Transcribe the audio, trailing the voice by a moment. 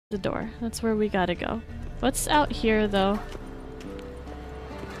the door. That's where we gotta go. What's out here, though?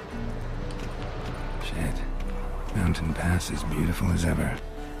 Shit. Mountain Pass is beautiful as ever.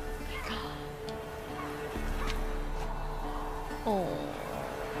 Oh.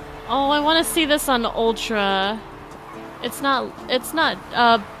 Oh, I want to see this on Ultra. It's not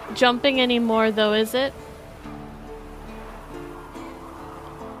jumping anymore, though, is it?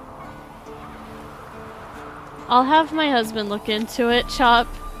 I'll have my husband look into it, Chop.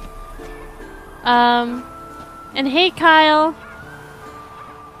 And hey, Kyle.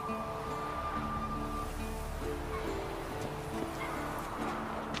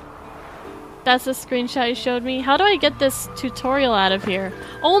 That's the screenshot you showed me. How do I get this tutorial out of here?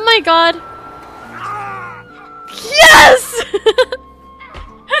 Oh my god! Yes!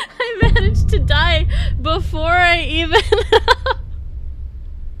 I managed to die before I even...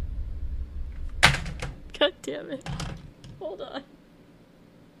 God damn it. Hold on.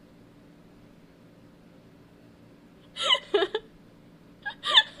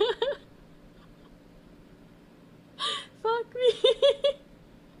 Fuck me.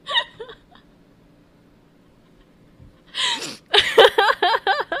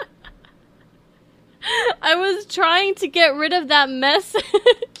 I was trying to get rid of that message.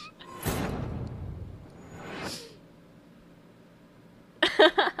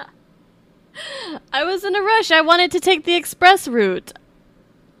 I was in a rush. I wanted to take the express route.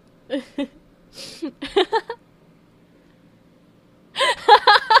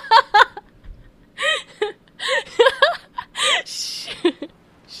 Shh.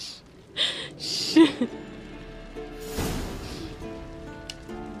 Shh.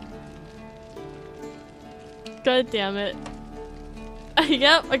 God damn it.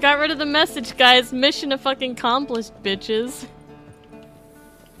 Yep, I got rid of the message, guys. Mission fucking accomplished, bitches.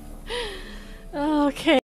 Okay.